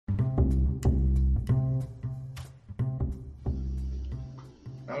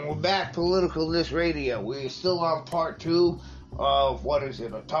And we're back, Politicalist Radio. We're still on part 2 of,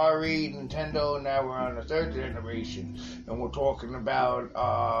 Atari, Nintendo. Now we're on the 3rd generation. And we're talking about,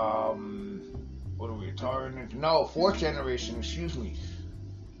 Atari? No, 4th generation, excuse me.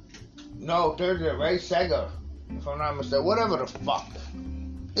 No, 3rd, right? Sega. If I'm not mistaken. Whatever the fuck.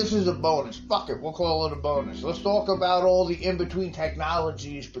 This is a bonus. Fuck it, we'll call it a bonus. Let's talk about all the in-between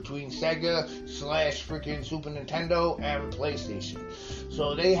technologies between Sega / freaking Super Nintendo and PlayStation.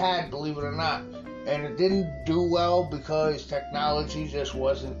 So they had, believe it or not, and it didn't do well because technology just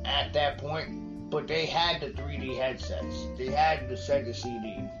wasn't at that point, but they had the 3D headsets. They had the Sega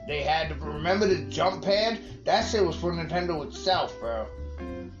CD. They had remember the jump pad? That shit was for Nintendo itself, bro.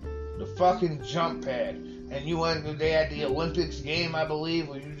 The fucking jump pad. And they had the Olympics game, I believe,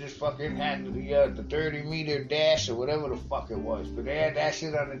 where you just fucking had the 30-meter dash or whatever the fuck it was. But they had that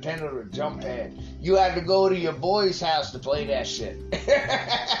shit on Nintendo, the jump pad. You had to go to your boy's house to play that shit.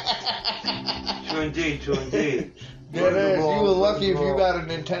 True indeed. That is. You were lucky if you got a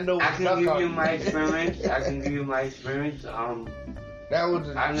Nintendo. I can give you my experience. That was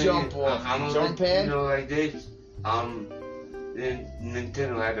a jump off. Jump pad? You know, like this. Then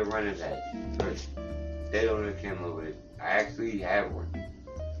Nintendo had to run it back first. They don't come up with it. I actually have one.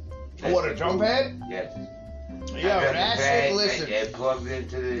 What, a jump pad? Yes. Yeah, that shit, listen. It plugs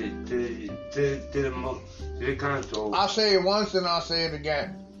into the console. I'll say it once and I'll say it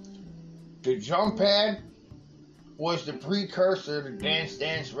again. The jump pad was the precursor to Dance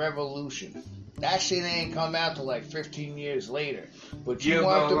Dance Revolution. That shit ain't come out till like 15 years later. But you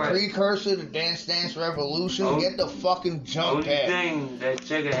want the precursor to Dance Dance Revolution? Get the fucking jump pad. The only thing that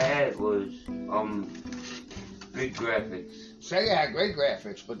Sega had was good graphics. Sega had great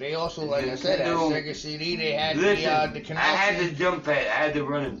graphics, but they also, like I said, had Sega CD. They had the connection. I had the jump pad. I had the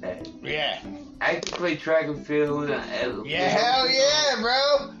running pad. Yeah. I used to play track and field. Yeah, hell yeah,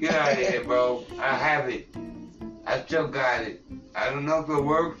 bro. Get out of here, bro. I have it. I still got it. I don't know if it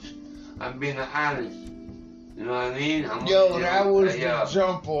works. I'm being honest. You know what I mean? That was the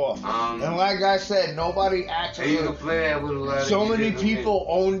jump off. And like I said, nobody actually. You can play that with a lot of so many people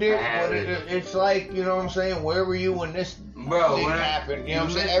owned it, but it's like, you know what I'm saying? Where were you when this thing happened? You know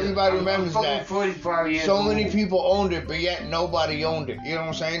what I'm saying? Everybody remembers that. 45 years so many people owned it, but yet nobody owned it. You know what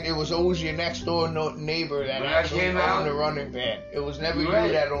I'm saying? It was always your next door neighbor that actually owned the running pad. It was never you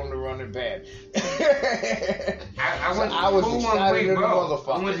that owned the running pad. I was excited as a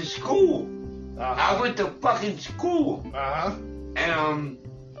motherfucker. I went to school. I went to fucking school. And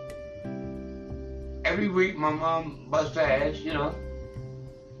every week my mom busts her ass, you know.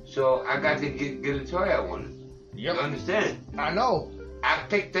 So I got to get a toy I wanted. Yep. You understand? I know. I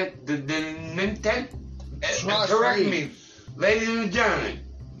picked up the Nintendo. Correct me, ladies and gentlemen.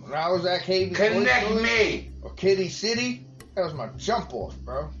 When I was at KB Connect me. Or Kitty City, that was my jump off,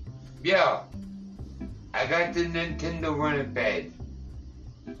 bro. Yeah. I got the Nintendo running pad.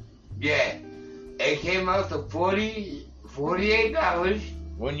 Yeah. It came out to $48.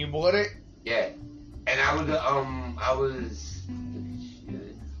 When you bought it? Yeah. And I was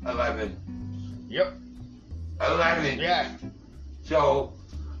 11. Yep. 11. Yeah. So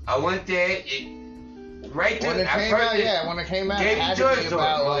I went there. When it came out, it had to be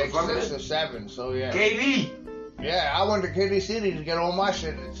about like 6 or 7. So yeah. KB. Yeah, I went to Kitty City to get all my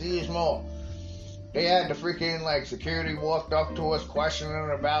shit at CS Mall. They had the freaking, security walked up to us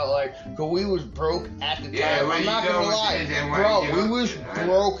questioning about, cause we was broke at the time. Yeah, I'm not gonna lie. Bro, we was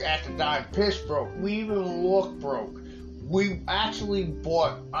broke at the time. Piss broke. We even looked broke. We actually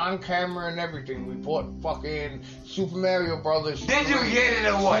bought, on camera and everything, we bought fucking Super Mario Brothers 3. Did you get it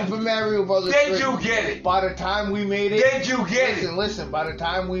or what? Super Mario Brothers 3. Did you get it? By the time we made it... Did you get it? Listen, by the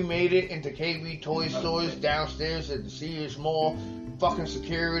time we made it into KB Toy Stores downstairs at the Sears Mall, fucking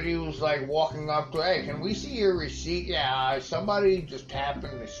security was walking up to, hey, can we see your receipt? Yeah, somebody just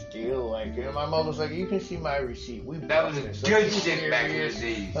happened to steal. And my mother was like, you can see my receipt. We that was a good shit back in the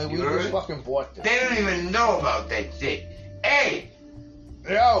days. We just fucking bought that. They don't even know about that shit. Hey!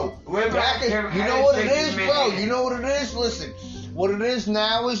 Yo! You know what it is, bro? You know what it is? Listen, what it is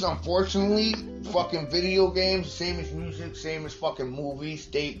now is, unfortunately, fucking video games, same as music, same as fucking movies,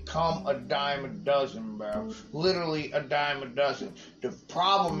 they come a dime a dozen, bro. Literally a dime a dozen. The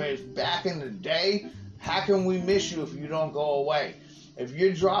problem is, back in the day, how can we miss you if you don't go away? If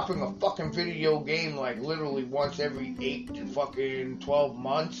you're dropping a fucking video game literally once every 8 to fucking 12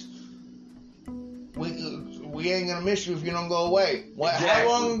 months, we ain't gonna miss you if you don't go away.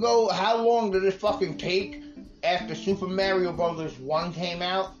 Exactly. How long did it fucking take after Super Mario Brothers 1 came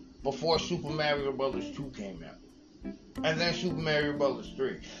out before Super Mario Brothers 2 came out? And then Super Mario Brothers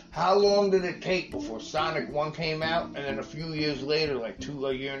 3. How long did it take before Sonic 1 came out? And then a few years later, like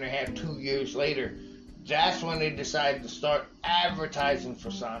a year and a half, 2 years later, that's when they decided to start advertising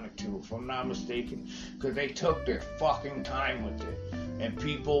for Sonic 2, if I'm not mistaken. Because they took their fucking time with it. And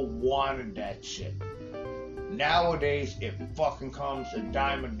people wanted that shit. Nowadays, it fucking comes a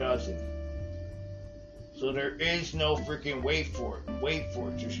dime a dozen. So there is no freaking wait for it,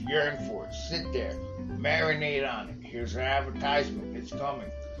 just yearn for it, sit there, marinate on it. Here's an advertisement, it's coming.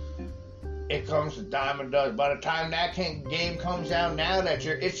 It comes a dime a dozen. By the time that game comes out, now that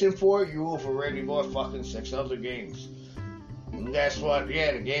you're itching for it, you have already bought fucking 6 other games. And guess what?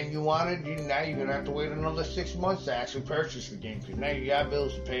 Yeah, the game you wanted, now you're gonna have to wait another 6 months to actually purchase the game, because now you got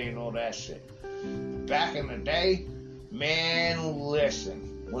bills to pay and all that shit. Back in the day, man, listen.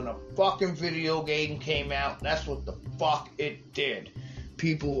 When a fucking video game came out, that's what the fuck it did.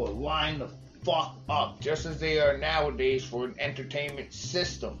 People were lined the fuck up, just as they are nowadays for an entertainment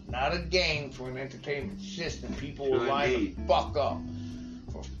system. Not a game, for an entertainment system. People were lined the fuck up.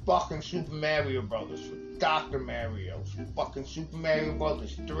 For fucking Super Mario Brothers, for Dr. Mario, for fucking Super Mario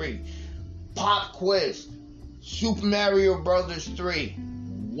Brothers 3. Pop quiz. Super Mario Brothers 3.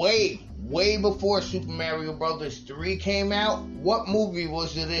 Way before Super Mario Brothers 3 came out, what movie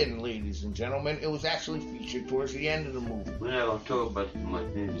was it in, ladies and gentlemen? It was actually featured towards the end of the movie. We're not going to talk about too much.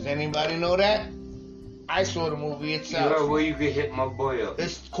 Does anybody know that? I saw the movie itself. You heard where you could hit my boy up.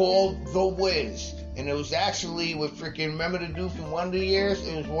 It's called The Wiz. And it was actually with freaking, remember the dude from Wonder Years?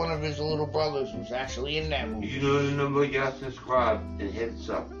 It was one of his little brothers who was actually in that movie. You know the number, y'all subscribe and hit us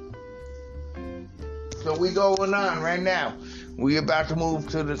up. So we going on right now. We about to move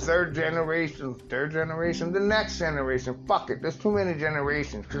to the third generation, the next generation. Fuck it, there's too many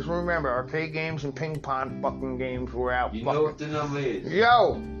generations. Because remember, arcade games and ping pong fucking games were out. You know what the number is.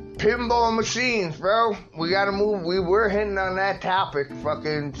 Yo, pinball machines, bro. We gotta move. We were hitting on that topic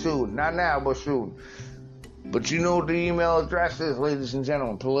fucking soon. Not now, but soon. But you know what the email address is, ladies and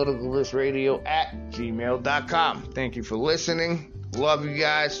gentlemen. politicallistradio@gmail.com. Thank you for listening. Love you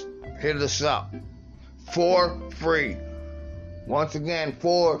guys. Hit us up. For free. Once again,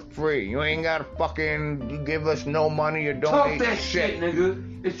 for free. You ain't gotta fucking give us no money or donate. Talk that shit,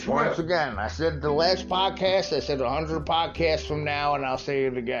 nigga. It's Once again, I said the last podcast, I said 100 podcasts from now, and I'll say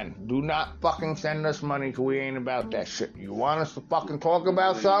it again. Do not fucking send us money, because we ain't about that shit. You want us to fucking talk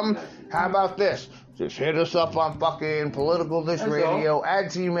about something? How about this? Just hit us up on fucking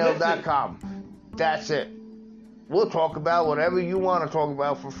politicalthisradio@gmail.com. That's it. We'll talk about whatever you want to talk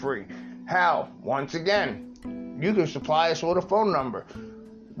about for free. How? Once again, you can supply us with a phone number.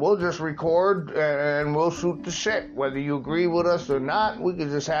 We'll just record and we'll shoot the shit. Whether you agree with us or not, we can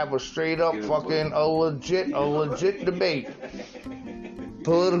just have a straight up fucking a legit debate.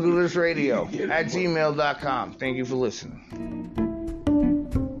 politicalthisradio@gmail.com. Thank you for listening.